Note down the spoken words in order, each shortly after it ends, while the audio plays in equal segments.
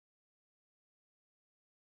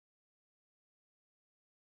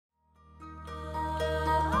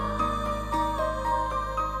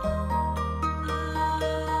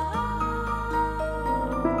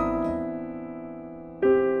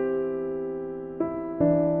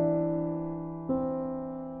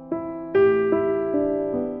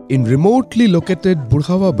In remotely located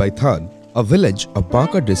Burhawa Baithan, a village of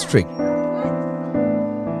Banka district,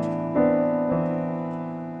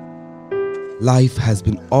 life has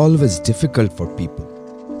been always difficult for people.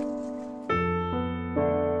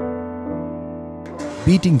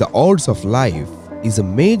 Beating the odds of life is a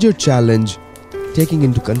major challenge, taking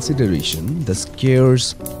into consideration the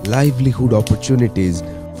scarce livelihood opportunities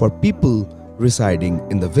for people residing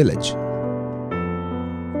in the village.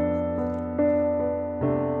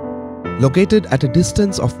 Located at a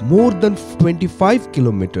distance of more than 25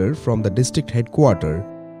 km from the district headquarters,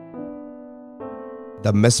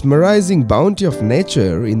 the mesmerizing bounty of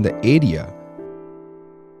nature in the area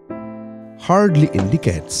hardly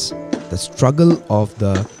indicates the struggle of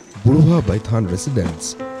the Burhawa Baithan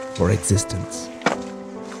residents for existence.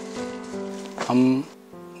 हम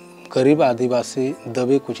गरीब आदिवासी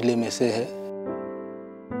दबे कुचले में से है।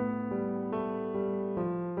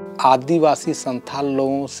 आदिवासी संथाल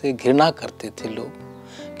लोगों से घृणा करते थे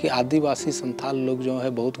लोग कि आदिवासी संथाल लोग जो है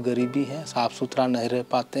बहुत गरीबी है, साफ सुथरा नहीं रह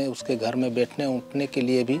पाते हैं, उसके घर में बैठने उठने के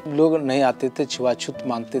लिए भी लोग नहीं आते थे, छुआछूत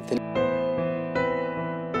मानते थे।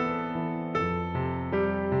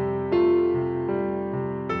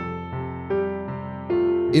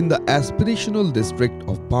 In the aspirational district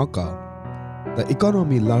of Banka, the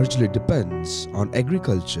economy largely depends on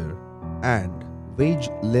agriculture and wage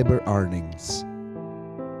labor earnings.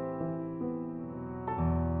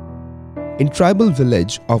 In tribal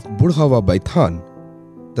village of Burhawa Baithan,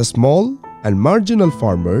 the small and marginal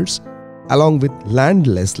farmers, along with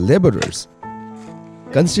landless laborers,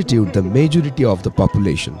 constitute the majority of the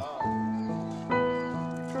population.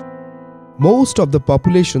 Most of the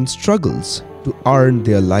population struggles to earn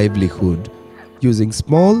their livelihood using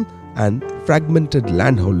small and fragmented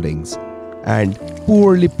landholdings and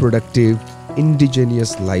poorly productive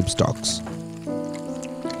indigenous livestock.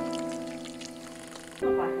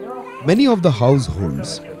 Many of the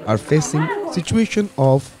households are facing situation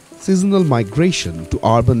of seasonal migration to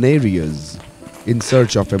urban areas in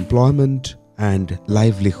search of employment and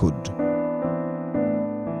livelihood.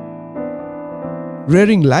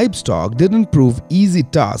 Rearing livestock didn't prove easy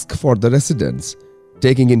task for the residents,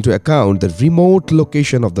 taking into account the remote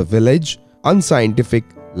location of the village, unscientific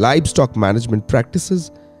livestock management practices,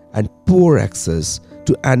 and poor access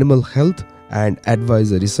to animal health and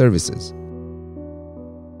advisory services.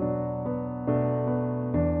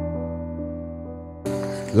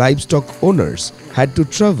 Livestock owners had to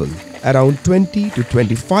travel around 20 to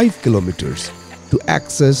 25 kilometers to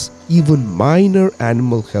access even minor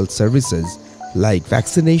animal health services like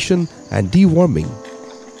vaccination and deworming.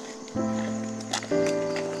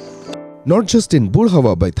 Not just in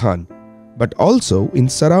Burhawa Baithan, but also in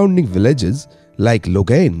surrounding villages like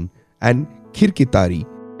Logain and Khirkitari.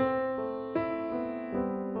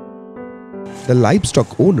 The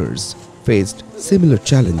livestock owners faced similar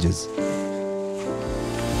challenges.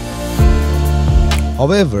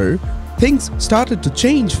 However, things started to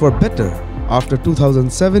change for better after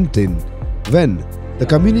 2017 when the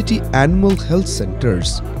community animal health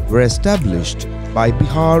centers were established by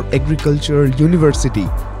Bihar Agricultural University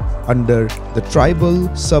under the tribal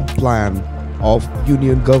sub-plan of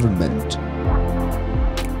Union Government.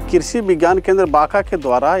 कृषि विज्ञान केंद्र बांका के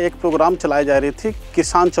द्वारा एक programme चलाई जा रही थी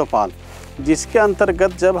किसान चौपाल, जिसके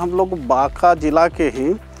अंतर्गत जब हम लोग बांका जिला के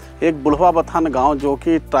ही एक बुढ़वा बथान गांव जो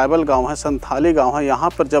कि ट्राइबल गांव है, संथाली गांव है, यहाँ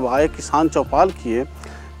पर जब आए किसान चौपाल किए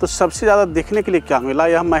तो सबसे ज़्यादा देखने के लिए क्या मिला,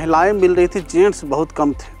 यह महिलाएं मिल रही थी, जेंट्स बहुत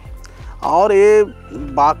कम थे। और ये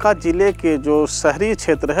बांका ज़िले के जो शहरी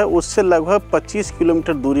क्षेत्र है उससे लगभग 25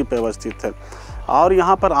 किलोमीटर दूरी पर अवस्थित है और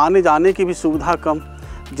यहाँ पर आने जाने की भी सुविधा कम।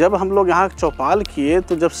 जब हम लोग यहाँ चौपाल किए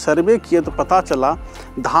तो जब सर्वे किए तो पता चला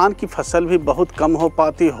धान की फसल भी बहुत कम हो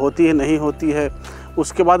पाती होती है, नहीं होती है।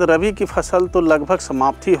 उसके बाद रबी की फसल तो लगभग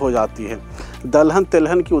समाप्ति हो जाती है, दलहन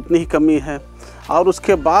तिलहन की उतनी ही कमी है। और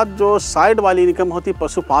उसके बाद जो साइड वाली इनकम होती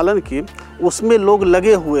पशुपालन की, उसमें लोग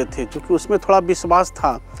लगे हुए थे क्योंकि उसमें थोड़ा विश्वास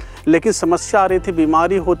था, लेकिन समस्या आ रही थी,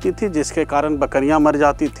 बीमारी होती थी जिसके कारण बकरियां मर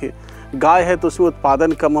जाती थी। गाय है तो उसमें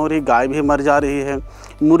उत्पादन कम हो रही, गाय भी मर जा रही है।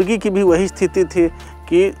 मुर्गी की भी वही स्थिति थी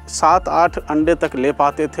कि 7-8 अंडे तक ले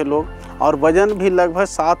पाते थे लोग और वज़न भी लगभग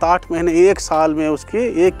 7-8 महीने, एक साल में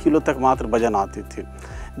उसके 1 किलो तक मात्र वज़न आती थी,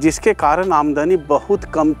 जिसके कारण आमदनी बहुत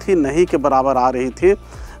कम थी, नहीं के बराबर आ रही थी।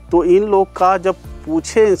 तो इन लोग का जब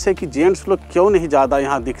पूछे इनसे कि जेंट्स लोग क्यों नहीं ज़्यादा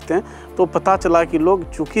यहाँ दिखते हैं, तो पता चला कि लोग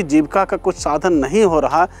चूँकि जीविका का कुछ साधन नहीं हो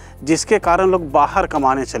रहा, जिसके कारण लोग बाहर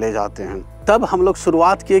कमाने चले जाते हैं। तब हम लोग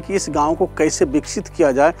शुरुआत किए कि इस गांव को कैसे विकसित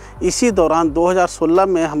किया जाए। इसी दौरान 2016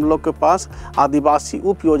 में हम लोग के पास आदिवासी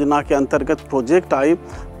उप योजना के अंतर्गत प्रोजेक्ट आई।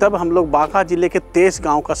 तब हम लोग बांका जिले के 23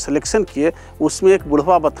 गांव का सिलेक्शन किए, उसमें एक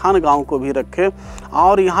बुढ़वा बथान गांव को भी रखे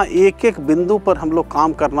और यहाँ एक एक बिंदु पर हम लोग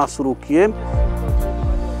काम करना शुरू किए।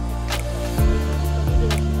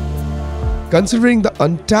 Considering the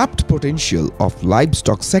untapped potential of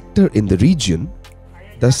livestock sector in the region,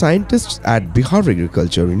 the scientists at Bihar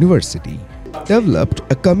Agriculture University developed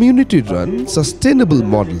a community-run sustainable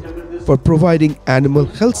model for providing animal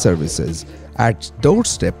health services at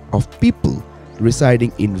doorstep of people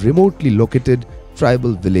residing in remotely located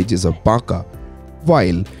tribal villages of Baka,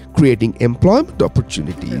 while creating employment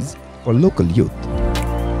opportunities for local youth.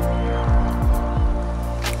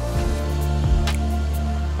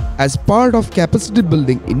 As part of capacity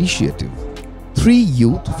building initiative, 3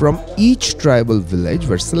 youth from each tribal village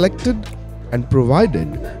were selected and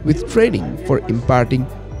provided with training for imparting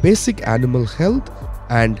basic animal health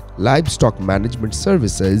and livestock management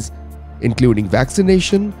services, including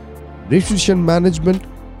vaccination, nutrition management,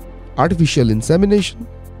 artificial insemination,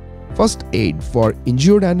 first aid for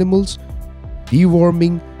injured animals,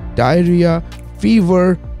 deworming, diarrhea,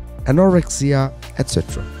 fever, anorexia,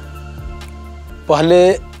 etc. पहले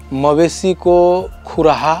मवेशी को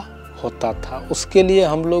खुराहा होता था, उसके लिए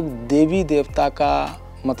हम लोग देवी देवता का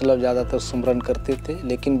मतलब ज़्यादातर सुमरन करते थे,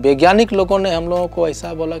 लेकिन वैज्ञानिक लोगों ने हम लोगों को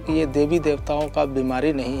ऐसा बोला कि ये देवी देवताओं का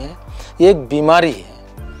बीमारी नहीं है, ये एक बीमारी है,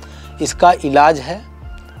 इसका इलाज है,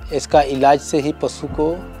 इसका इलाज से ही पशु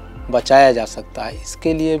को बचाया जा सकता है।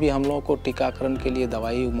 इसके लिए भी हम लोगों को टीकाकरण के लिए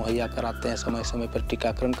दवाई मुहैया कराते हैं, समय समय पर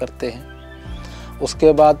टीकाकरण करते हैं।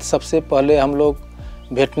 उसके बाद सबसे पहले हम लोग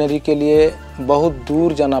वेटनरी के लिए बहुत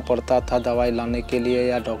दूर जाना पड़ता था दवाई लाने के लिए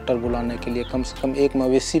या डॉक्टर बुलाने के लिए। कम से कम एक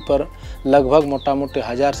मवेशी पर लगभग मोटा मोटे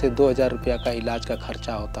 1000 से 2000 रुपया का इलाज का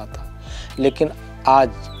खर्चा होता था, लेकिन आज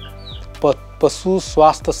पशु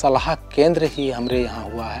स्वास्थ्य सलाह केंद्र ही हमारे यहाँ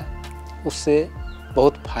हुआ है, उससे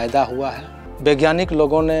बहुत फ़ायदा हुआ है। वैज्ञानिक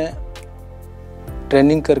लोगों ने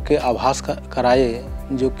ट्रेनिंग करके आभास कराए,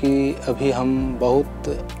 जो कि अभी हम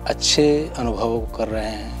बहुत अच्छे अनुभव कर रहे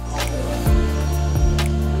हैं।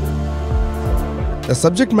 The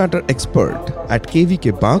subject matter expert at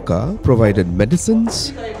KVK Baka provided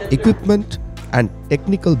medicines, equipment and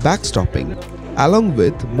technical backstopping, along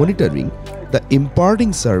with monitoring the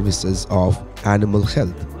imparting services of animal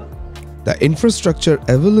health. The infrastructure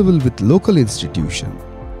available with local institutions,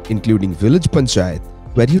 including village panchayat,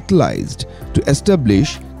 were utilized to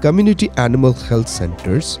establish community animal health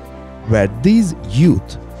centers, where these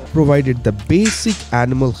youth provided the basic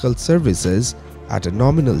animal health services at a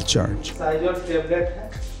nominal charge.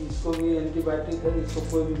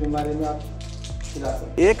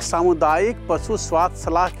 एक सामुदायिक पशु स्वास्थ्य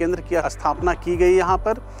सलाह केंद्र की स्थापना की गई यहाँ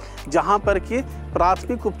पर, जहाँ पर कि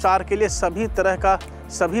प्राथमिक उपचार के लिए सभी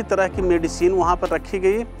तरह की मेडिसिन वहाँ पर रखी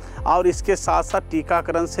गई और इसके साथ साथ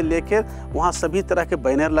टीकाकरण से लेकर वहाँ सभी तरह के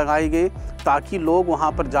बैनर लगाई गई ताकि लोग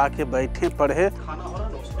वहाँ पर जाके बैठे पढ़े।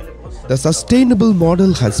 The sustainable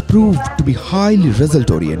model has proved to be highly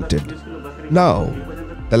result-oriented. Now,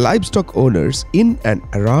 the livestock owners in and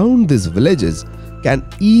around these villages can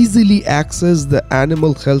easily access the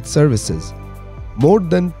animal health services. More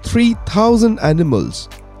than 3,000 animals,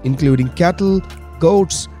 including cattle,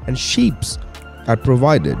 goats and sheep, are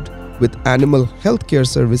provided with animal health care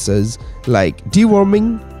services like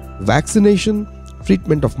deworming, vaccination,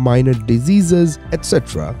 treatment of minor diseases,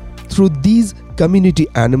 etc. through these community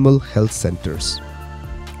animal health centers.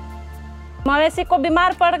 मवेशी को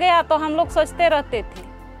बीमार पड़ गया तो हम लोग सोचते रहते थे,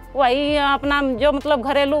 वही अपना जो मतलब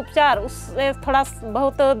घरेलू उपचार उससे थोड़ा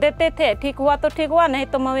बहुत देते थे, ठीक हुआ तो ठीक हुआ, नहीं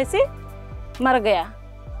तो मवेशी मर गया,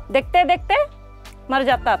 देखते देखते मर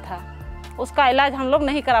जाता था, उसका इलाज हम लोग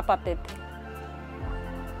नहीं करा पाते थे।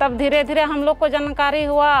 तब धीरे धीरे हम लोग को जानकारी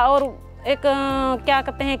हुआ और एक क्या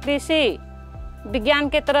कहते हैं कृषि विज्ञान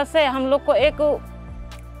के तरफ से हम लोग को एक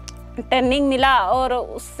ट्रेनिंग मिला और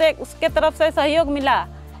उसके तरफ से सहयोग मिला,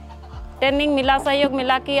 सहयोग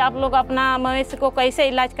मिला कि आप लोग अपना मवेशी को कैसे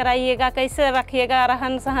इलाज कराइएगा, कैसे रखिएगा,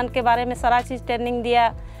 रहन सहन के बारे में सारा चीज़ ट्रेनिंग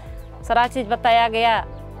दिया, सारा चीज़ बताया गया।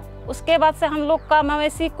 उसके बाद से हम लोग का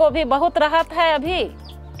मवेशी को भी बहुत राहत है, अभी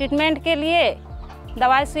ट्रीटमेंट के लिए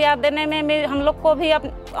दवाई सुइया देने में हम लोग को भी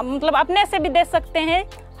मतलब अपने से भी दे सकते हैं,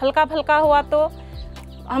 हल्का फल्का हुआ तो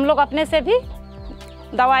हम लोग अपने से भी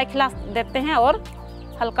दवाई खिला देते हैं और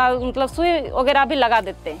हल्का मतलब सुई वगैरह भी लगा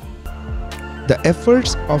देते हैं। The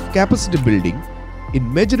efforts of capacity building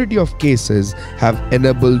in majority of cases have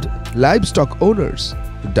enabled livestock owners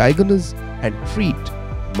to diagnose and treat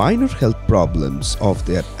minor health problems of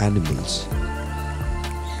their animals.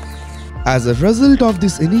 As a result of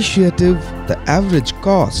this initiative, the average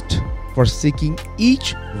cost for seeking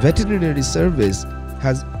each veterinary service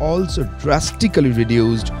has also drastically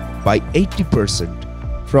reduced by 80%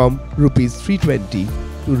 from Rs 320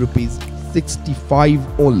 to Rs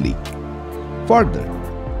 65 only. Further,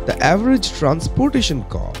 the average transportation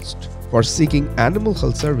cost for seeking animal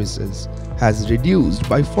health services has reduced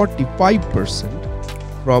by 45%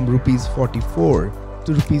 from Rs 44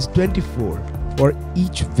 to Rs 24 for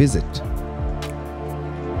each visit.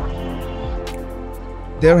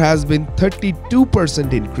 There has been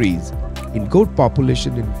 32% increase in goat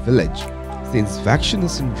population in village since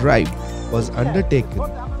vaccination drive was undertaken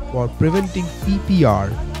for preventing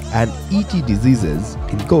PPR and ET diseases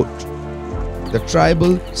in goat. The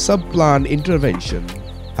tribal sub-plan intervention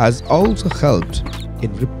has also helped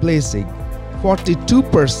in replacing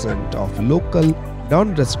 42% of local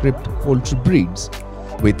nondescript poultry breeds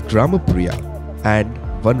with Gramapriya and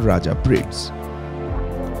Vanraja breeds.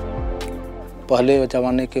 पहले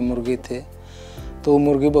ज़माने के मुर्गी थे तो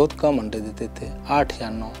मुर्गी बहुत कम अंडे देते थे, 8 या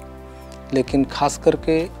 9, लेकिन खास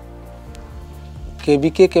करके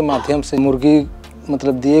केवीके के माध्यम से मुर्गी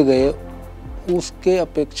मतलब दिए गए उसके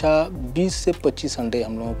अपेक्षा 20 से 25 अंडे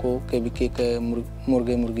हम लोगों को केवीके के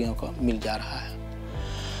मुर्गे मुर्गियों का मिल जा रहा है।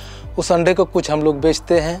 उस अंडे को कुछ हम लोग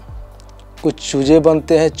बेचते हैं, कुछ चूजे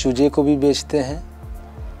बनते हैं, चूजे को भी बेचते हैं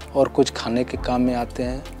और कुछ खाने के काम में आते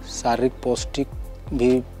हैं। शारीरिक पौष्टिक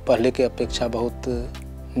भी पहले के अपेक्षा बहुत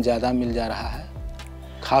ज़्यादा मिल जा रहा है।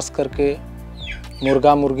 खास करके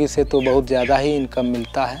मुर्गा मुर्गी से तो बहुत ज़्यादा ही इनकम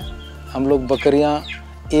मिलता है। हम लोग बकरियां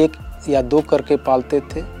 1 या 2 करके पालते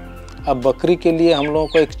थे, अब बकरी के लिए हम लोगों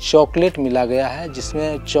को एक चॉकलेट मिला गया है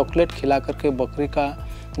जिसमें चॉकलेट खिला करके बकरी का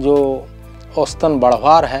जो औसतन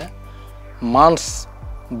बढ़वार है मांस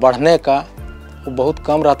बढ़ने का वो बहुत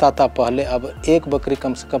कम रहता था पहले। अब एक बकरी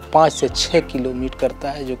कम से कम 5 से 6 किलो मीट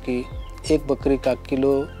करता है, जो कि एक बकरी का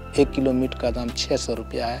 1 किलो मीट का दाम 600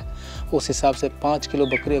 रुपया है। उस हिसाब से 5 किलो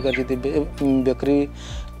बकरी अगर यदि बकरी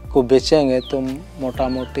को बेचेंगे तो मोटा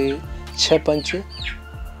मोटी 6 पंच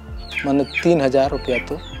माने 3000 रुपया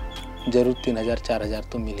तो ज़रूर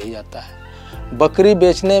 3000-4000 तो मिल ही जाता है। बकरी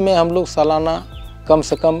बेचने में हम लोग सालाना कम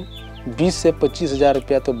से कम 20 से 25,000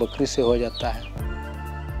 रुपया तो बकरी से हो जाता है।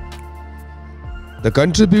 The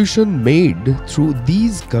contribution made through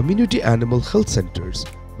these community animal health centers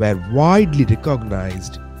were widely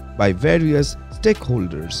recognized by various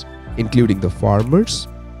stakeholders, including the farmers,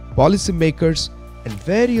 policymakers, and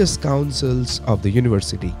various councils of the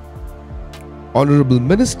university. Honorable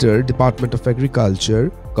Minister, Department of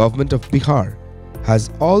Agriculture, Government of Bihar,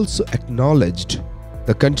 has also acknowledged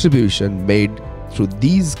the contribution made through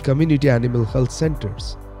these community animal health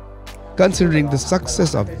centers. Considering the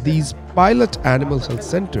success of these pilot animal health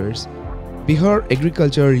centers, Bihar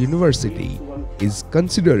Agricultural University is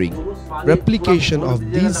considering replication of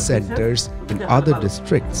these centers in other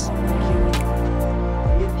districts.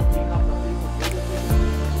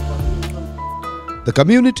 The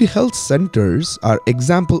community health centers are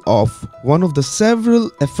example of one of the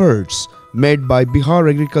several efforts made by Bihar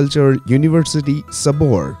Agricultural University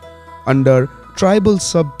Sabor under Tribal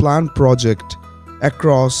Sub-Plan Project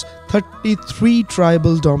across 33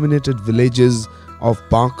 tribal dominated villages of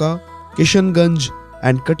Banka, Kishanganj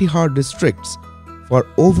and Katihar districts for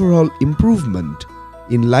overall improvement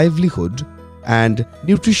in livelihood and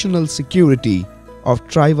nutritional security of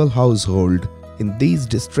tribal household in these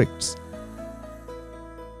districts.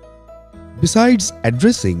 Besides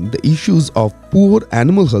addressing the issues of poor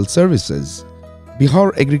animal health services,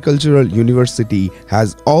 Bihar Agricultural University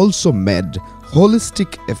has also made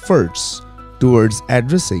holistic efforts towards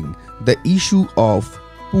addressing the issue of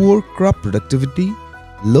poor crop productivity,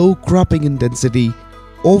 low cropping intensity,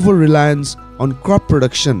 over-reliance on crop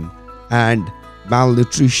production and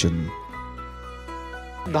malnutrition.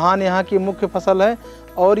 धान यहाँ की मुख्य फसल है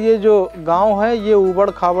और ये जो गांव है ये ऊबड़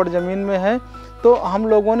खाबड़ ज़मीन में है, तो हम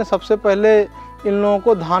लोगों ने सबसे पहले इन लोगों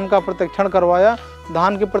को धान का प्रशिक्षण करवाया।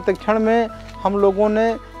 धान के प्रशिक्षण में हम लोगों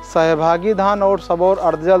ने सहभागी धान और सबौर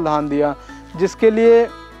अर्धजल धान दिया, जिसके लिए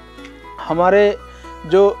हमारे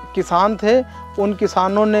जो किसान थे उन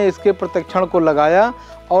किसानों ने इसके प्रशिक्षण को लगाया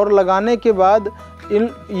और लगाने के बाद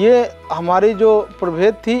ये हमारी जो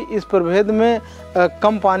प्रभेद थी, इस प्रभेद में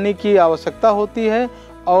कम पानी की आवश्यकता होती है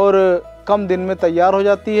और कम दिन में तैयार हो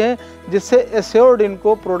जाती है, जिससे एश्योर्ड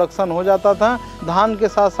इनको प्रोडक्शन हो जाता था। धान के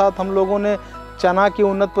साथ साथ हम लोगों ने चना की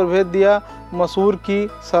उन्नत प्रभेद दिया, मसूर की,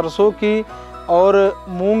 सरसों की और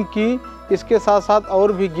मूंग की, इसके साथ साथ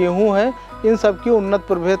और भी गेहूं है, इन सब की उन्नत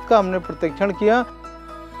प्रभेद का हमने प्रशिक्षण किया।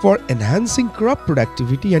 For enhancing crop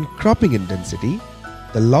productivity and cropping intensity,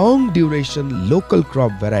 the long duration local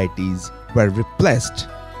crop varieties were replaced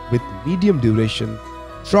with medium duration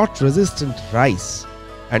drought resistant rice,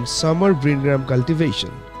 and summer green gram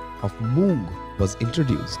cultivation of moong was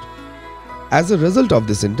introduced. As a result of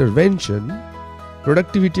this intervention,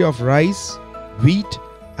 productivity of rice, wheat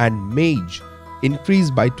and maize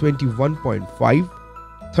increased by 21.5,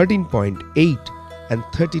 13.8 and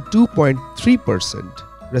 32.3%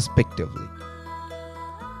 respectively.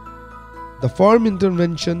 The farm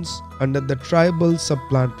interventions under the tribal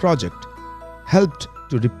subplant project helped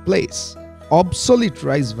to replace obsolete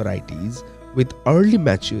rice varieties with early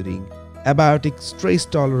maturing abiotic stress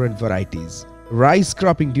tolerant varieties. Rice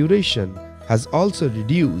cropping duration has also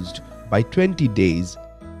reduced by 20 days,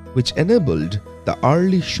 which enabled the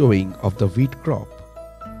early showing of the wheat crop.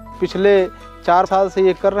 पिछले 4 साल से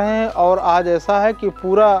ये कर रहे हैं और आज ऐसा है कि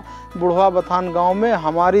पूरा बुढ़वा बथान गांव में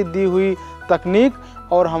हमारी दी हुई तकनीक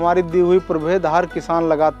और हमारी दी हुई प्रभेद हर किसान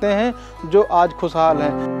लगाते हैं, जो आज खुशहाल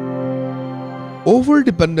हैं।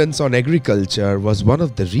 Over-dependence on agriculture was one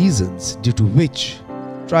of the reasons due to which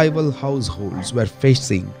tribal households were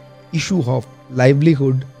facing issue of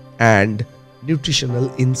livelihood and nutritional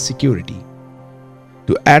insecurity.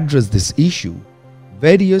 To address this issue,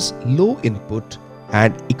 various low-input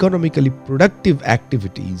and economically productive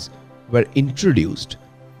activities were introduced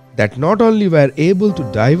that not only were able to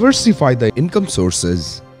diversify the income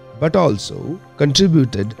sources but also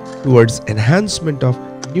contributed towards enhancement of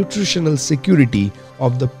nutritional security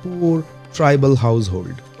of the poor tribal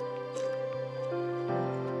household.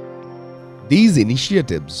 These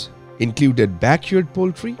initiatives included backyard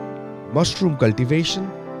poultry, mushroom cultivation,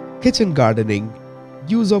 kitchen gardening,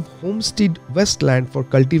 use of homestead wasteland for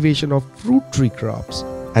cultivation of fruit tree crops,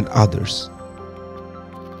 and others.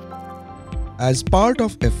 As part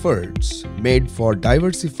of efforts made for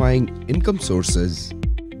diversifying income sources,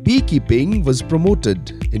 beekeeping was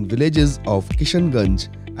promoted in villages of Kishanganj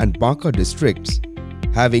and Banka districts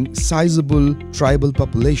having sizable tribal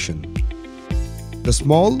population. The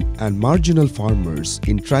small and marginal farmers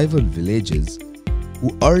in tribal villages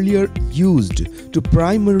who earlier used to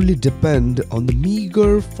primarily depend on the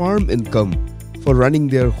meager farm income for running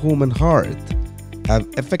their home and hearth have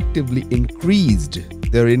effectively increased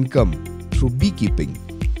their income through beekeeping.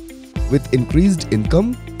 With increased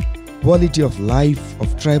income, quality of life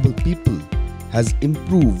of tribal people has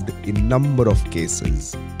improved in number of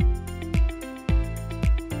cases.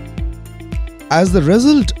 As the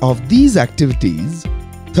result of these activities,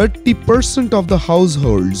 30% of the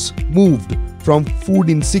households moved from food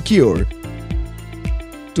insecure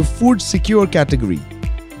to food secure category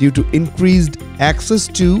due to increased access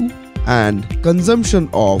to and consumption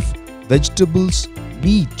of vegetables,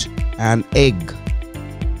 meat and egg.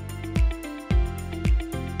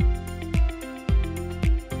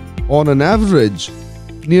 On an average,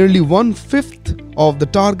 nearly 1/5 of the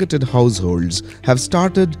targeted households have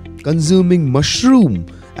started consuming mushroom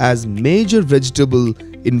as major vegetable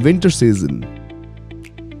in winter season.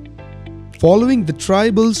 Following the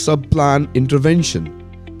tribal subplan intervention,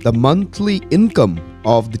 the monthly income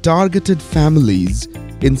of the targeted families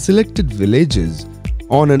in selected villages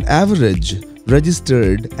on an average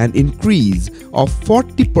registered an increase of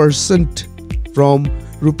 40% from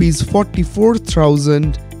rupees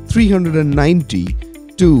 44,390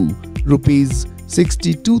 to rupees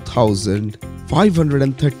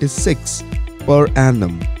 62,536 per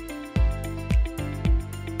annum.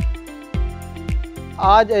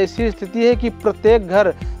 आज ऐसी स्थिति है कि प्रत्येक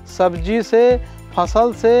घर सब्जी से,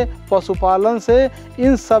 फसल से, पशुपालन से,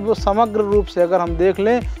 इन सब समग्र रूप से अगर हम देख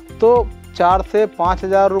लें तो 4 से 5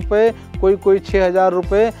 हज़ार रुपये, कोई 6 हज़ार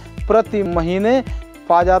रुपये प्रति महीने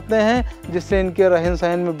पा जाते हैं, जिससे इनके रहन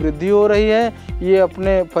सहन में वृद्धि हो रही है। ये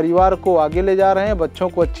अपने परिवार को आगे ले जा रहे हैं, बच्चों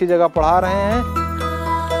को अच्छी जगह पढ़ा रहे हैं।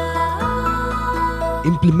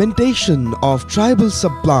 Implementation of tribal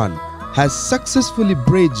subplan has successfully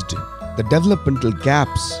bridged the developmental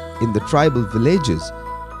gaps in the tribal villages,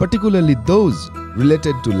 particularly those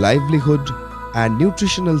related to livelihood and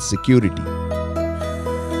nutritional security.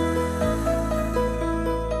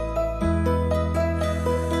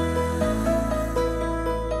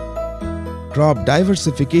 Crop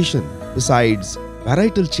diversification, besides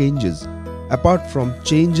varietal changes, apart from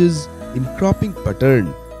changes in cropping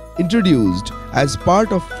pattern introduced as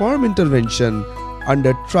part of farm intervention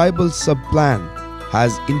under tribal subplan,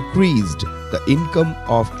 has increased the income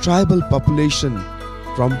of tribal population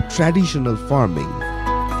from traditional farming.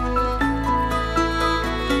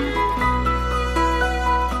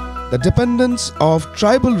 The dependence of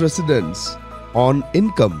tribal residents on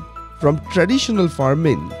income from traditional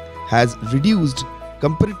farming has reduced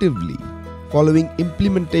comparatively following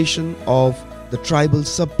implementation of the tribal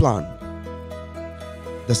subplan.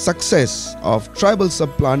 The success of tribal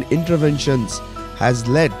subplan interventions has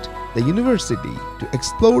led the university to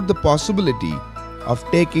explore the possibility of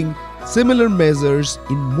taking similar measures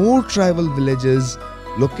in more tribal villages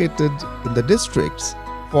located in the districts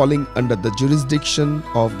falling under the jurisdiction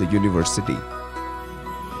of the university.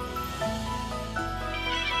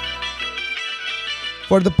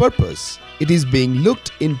 For the purpose, it is being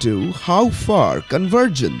looked into how far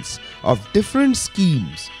convergence of different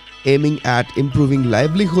schemes aiming at improving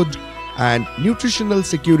livelihood and nutritional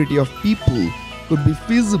security of people could be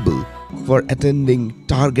feasible for attending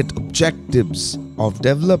target objectives of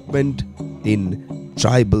development in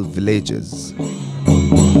tribal villages.